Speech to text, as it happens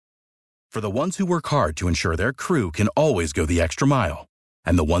For the ones who work hard to ensure their crew can always go the extra mile,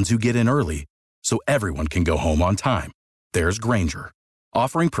 and the ones who get in early so everyone can go home on time, there's Grainger,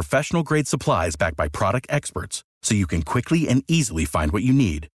 offering professional-grade supplies backed by product experts so you can quickly and easily find what you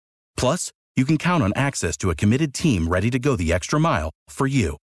need. Plus, you can count on access to a committed team ready to go the extra mile for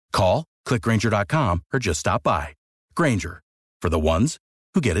you. Call, click Grainger.com, or just stop by. Grainger, for the ones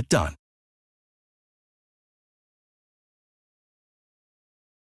who get it done.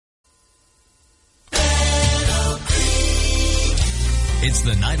 It's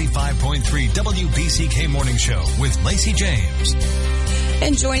the 95.3 WBCK Morning Show with Lacy James.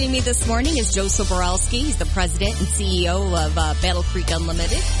 And joining me this morning is Joe Sobieralski. He's the president and CEO of Battle Creek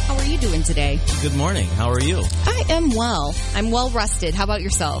Unlimited. How are you doing today? Good morning. How are you? I am well. I'm well rested. How about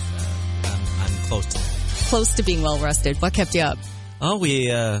yourself? I'm close to that. Close to being well rested. What kept you up? Oh,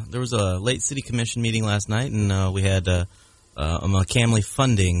 there was a late city commission meeting last night, and we had a McCamley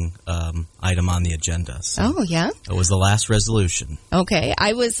funding item on the agenda. So oh, yeah? It was the last resolution. Okay.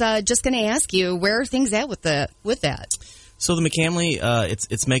 I was just going to ask you, where are things at with that? So the McCamley,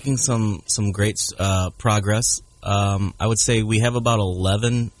 it's making some great progress. I would say we have about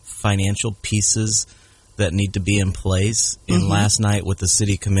 11 financial pieces that need to be in place. And last night with the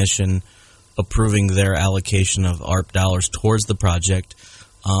city commission approving their allocation of ARP dollars towards the project,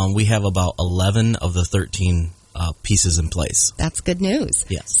 we have about 11 of the 13 pieces in place. That's good news.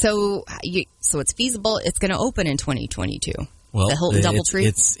 Yes. So it's feasible. It's going to open in 2022. Well, the Hilton DoubleTree?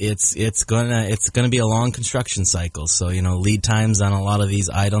 It's gonna be a long construction cycle. So lead times on a lot of these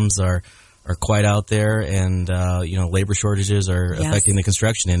items are quite out there, and labor shortages are affecting the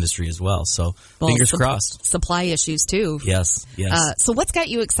construction industry as well. So fingers crossed. Supply issues too. Yes. So what's got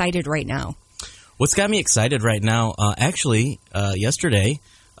you excited right now? What's got me excited right now? Yesterday,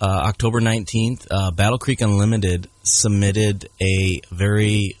 October 19th, Battle Creek Unlimited submitted a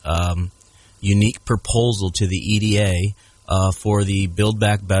very unique proposal to the EDA. For the Build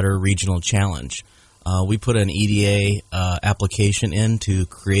Back Better Regional Challenge. We put an EDA application in to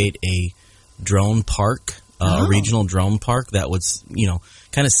create a drone park, a regional drone park that would,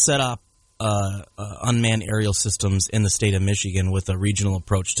 kind of set up unmanned aerial systems in the state of Michigan with a regional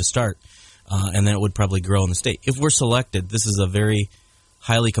approach to start, and then it would probably grow in the state. If we're selected, this is a very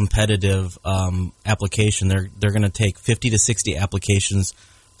highly competitive application. They're going to take 50 to 60 applications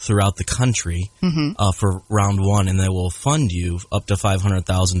throughout the country for round one, and they will fund you up to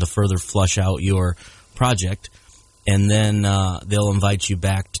 $500,000 to further flush out your project, and then they'll invite you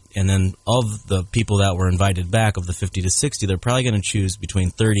back. And then of the people that were invited back, of the 50 to 60, they're probably going to choose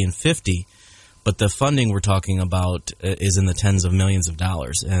between 30 and 50, but the funding we're talking about is in the tens of millions of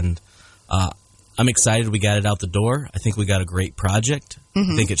dollars, and I'm excited we got it out the door. I think we got a great project. I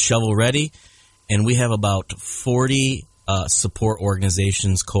think it's shovel ready, and we have about 40 support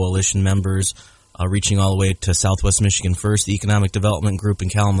organizations, coalition members, reaching all the way to Southwest Michigan First, the Economic Development Group in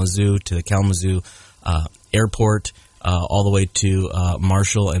Kalamazoo, to the Kalamazoo Airport, all the way to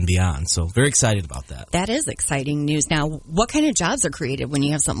Marshall and beyond. So very excited about that. That is exciting news. Now, what kind of jobs are created when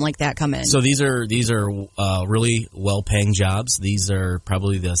you have something like that come in? So these are really well-paying jobs. These are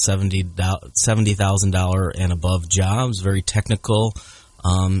probably the $70,000 and above jobs, very technical,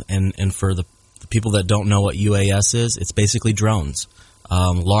 and for the people that don't know what UAS is, it's basically drones,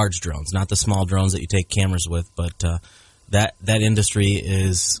 large drones, not the small drones that you take cameras with, but that industry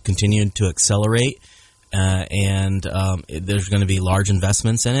is continuing to accelerate, and there's going to be large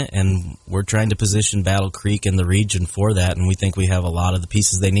investments in it, and we're trying to position Battle Creek in the region for that, and we think we have a lot of the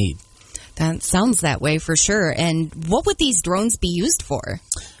pieces they need. That sounds that way for sure. And what would these drones be used for?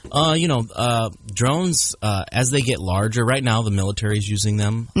 Drones, as they get larger, right now the military is using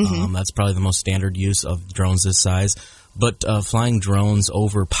them. That's probably the most standard use of drones this size. But flying drones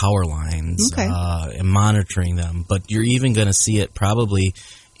over power lines and monitoring them. But you're even going to see it probably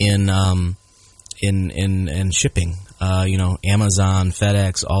in shipping. Amazon,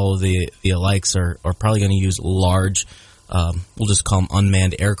 FedEx, all of the alikes are probably going to use large, we'll just call them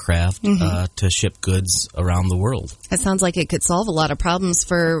unmanned aircraft to ship goods around the world. That sounds like it could solve a lot of problems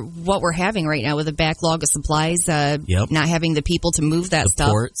for what we're having right now with a backlog of supplies, not having the people to move that stuff.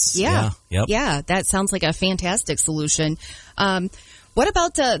 Ports. Yeah, that sounds like a fantastic solution. What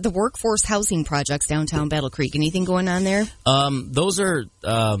about the workforce housing projects downtown Battle Creek? Anything going on there? Those are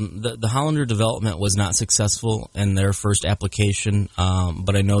the Hollander development was not successful in their first application,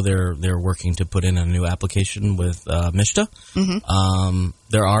 but I know they're working to put in a new application with MISTA.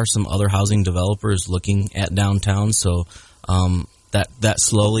 There are some other housing developers looking at downtown, so that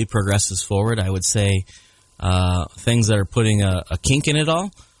slowly progresses forward. I would say things that are putting a kink in it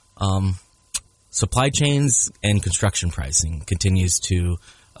all. Supply chains and construction pricing continues to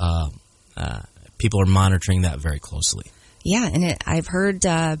people are monitoring that very closely. Yeah, and I've heard,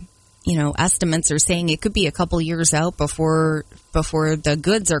 estimates are saying it could be a couple years out before the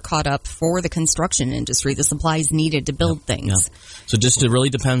goods are caught up for the construction industry, the supplies needed to build things. Yep. So just it really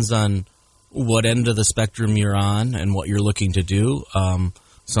depends on what end of the spectrum you're on and what you're looking to do.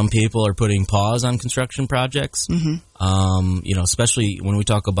 Some people are putting pause on construction projects. Especially when we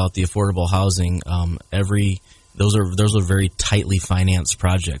talk about the affordable housing, those are very tightly financed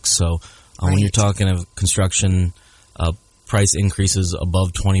projects. So when you're talking of construction price increases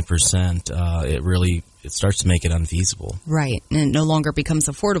above 20%, it starts to make it unfeasible. Right, and it no longer becomes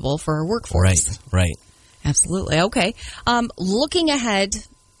affordable for our workforce. Right. Absolutely. Okay. Looking ahead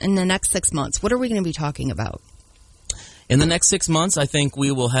in the next 6 months, what are we going to be talking about? In the next 6 months, I think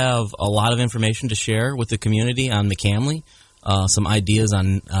we will have a lot of information to share with the community on McCamley, some ideas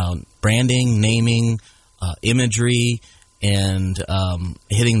on branding, naming, imagery, and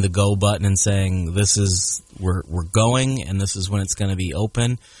hitting the go button and saying we're going and this is when it's going to be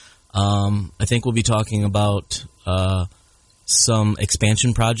open. I think we'll be talking about some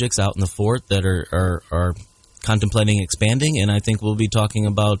expansion projects out in the fort that are contemplating expanding, and I think we'll be talking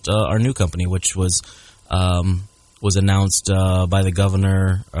about our new company, which was announced by the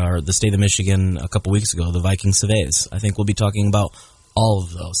governor or the state of Michigan a couple weeks ago, the Viking Surveys. I think we'll be talking about all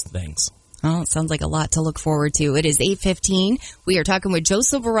of those things. Oh, it sounds like a lot to look forward to. It is 8:15. We are talking with Joe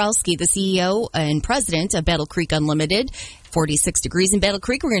Sobieralski, the CEO and president of Battle Creek Unlimited. 46 degrees in Battle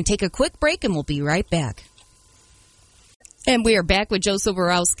Creek. We're going to take a quick break, and we'll be right back. And we are back with Joe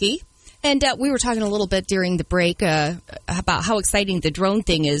Sobieralski. And we were talking a little bit during the break about how exciting the drone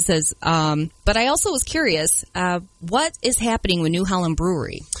thing is. But I also was curious, what is happening with New Holland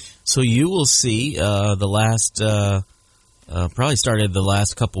Brewery? So you will see the last, probably started the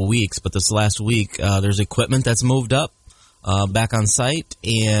last couple weeks, but this last week there's equipment that's moved up back on site,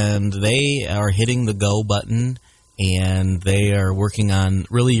 and they are hitting the go button, and they are working on,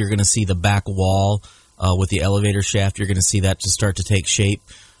 really you're going to see the back wall with the elevator shaft. You're going to see that to start to take shape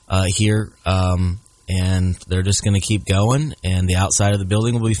here, and they're just going to keep going, and the outside of the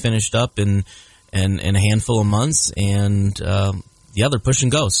building will be finished up in a handful of months, and they're push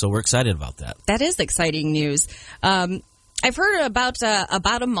and go, so we're excited about that. That is exciting news. I've heard about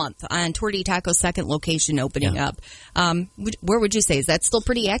a month on Torty Taco's second location opening up. Where would you say, is that still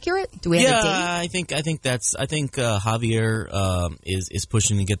pretty accurate? Do we have a date? I think Javier is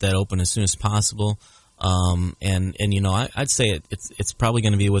pushing to get that open as soon as possible. I'd say it's probably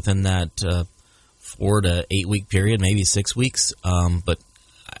going to be within that 4 to 8 week period, maybe 6 weeks. But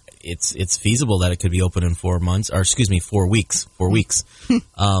it's feasible that it could be open in 4 months, or 4 weeks. 4 weeks.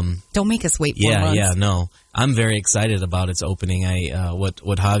 Don't make us wait 4 months. Yeah, no. I'm very excited about its opening. What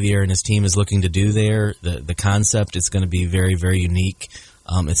Javier and his team is looking to do there, the concept is going to be very, very unique.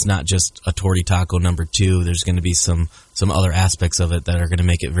 It's not just a Torty Taco number 2. There's going to be some other aspects of it that are going to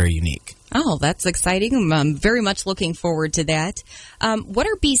make it very unique. Oh, that's exciting. I'm very much looking forward to that. What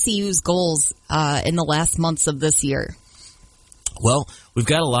are BCU's goals in the last months of this year? Well, we've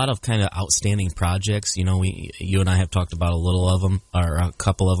got a lot of kind of outstanding projects. You and I have talked about a little of them, or a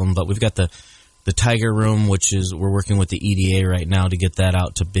couple of them, but we've got the Tiger Room, which is, we're working with the EDA right now to get that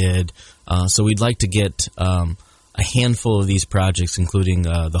out to bid. So we'd like to get a handful of these projects, including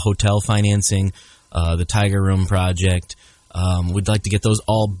the hotel financing, the Tiger Room project. We'd like to get those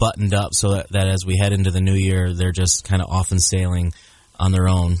all buttoned up so that as we head into the new year, they're just kind of off and sailing on their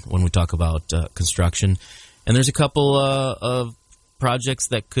own when we talk about construction. And there's a couple of projects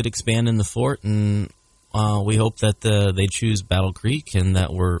that could expand in the fort, and we hope that they choose Battle Creek, and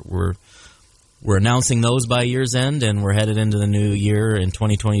that we're announcing those by year's end, and we're headed into the new year in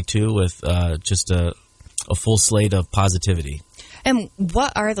 2022 with just a full slate of positivity. And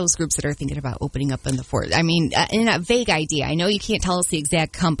what are those groups that are thinking about opening up in the fort? I mean, in a vague idea, I know you can't tell us the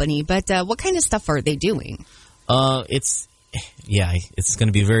exact company, but what kind of stuff are they doing? It's going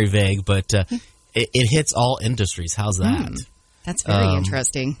to be very vague, but it hits all industries. How's that? That's very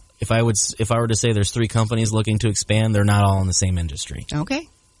interesting. If I were to say there's 3 companies looking to expand, they're not all in the same industry. Okay.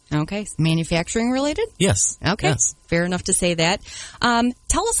 Manufacturing related? Yes. Okay. Yes. Fair enough to say that.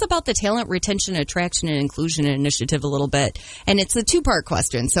 Tell us about the Talent Retention, Attraction, and Inclusion Initiative a little bit. And it's a 2-part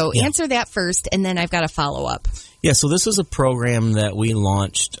question. So answer that first, and then I've got a follow-up. Yeah, so this is a program that we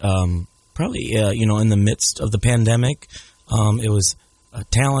launched probably in the midst of the pandemic. It was a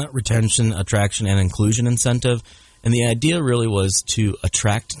Talent Retention, Attraction, and Inclusion Incentive. And the idea really was to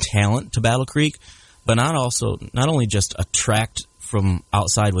attract talent to Battle Creek, but not only just attract from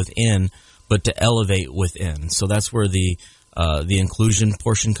outside within, but to elevate within. So that's where the inclusion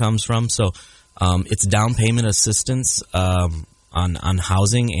portion comes from. So it's down payment assistance on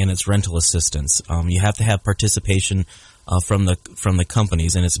housing and its rental assistance. You have to have participation from the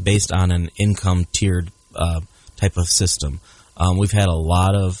companies, and it's based on an income tiered type of system. We've had a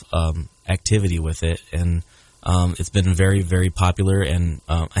lot of activity with it, and it's been very, very popular, and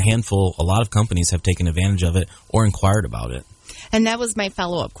a lot of companies have taken advantage of it or inquired about it. And that was my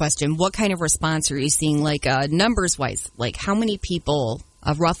follow-up question. What kind of response are you seeing, like numbers-wise? Like how many people,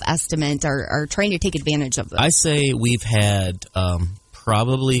 a rough estimate, are trying to take advantage of this? I say we've had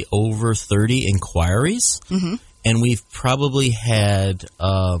probably over 30 inquiries, and we've probably had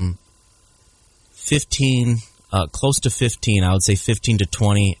 15, close to 15, I would say 15 to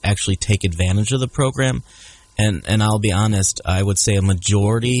 20 actually take advantage of the program. And I'll be honest, I would say a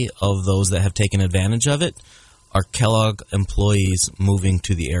majority of those that have taken advantage of it are Kellogg employees moving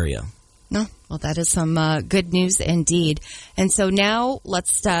to the area. No, well, that is some good news indeed. And so now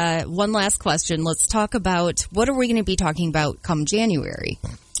let's, one last question. Let's talk about what are we going to be talking about come January?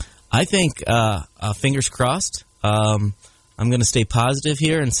 I think, fingers crossed, I'm going to stay positive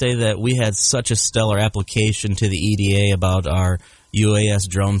here and say that we had such a stellar application to the EDA about our UAS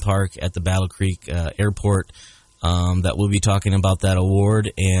drone park at the Battle Creek Airport that we'll be talking about that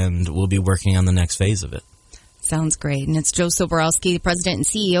award, and we'll be working on the next phase of it. Sounds great. And it's Joe Sobieralski, the president and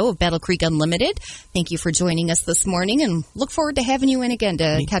CEO of Battle Creek Unlimited. Thank you for joining us this morning, and look forward to having you in again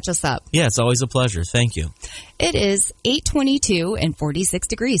to catch us up. Yeah, it's always a pleasure. Thank you. It is 8:22 and 46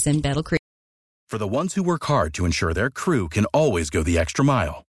 degrees in Battle Creek. For the ones who work hard to ensure their crew can always go the extra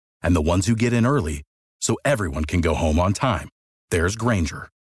mile, and the ones who get in early so everyone can go home on time, there's Grainger,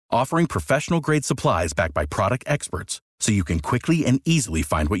 offering professional-grade supplies backed by product experts so you can quickly and easily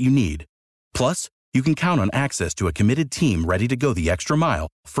find what you need. Plus, you can count on access to a committed team ready to go the extra mile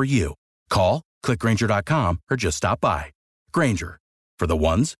for you. Call, click Grainger.com, or just stop by. Grainger, for the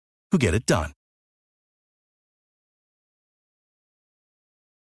ones who get it done.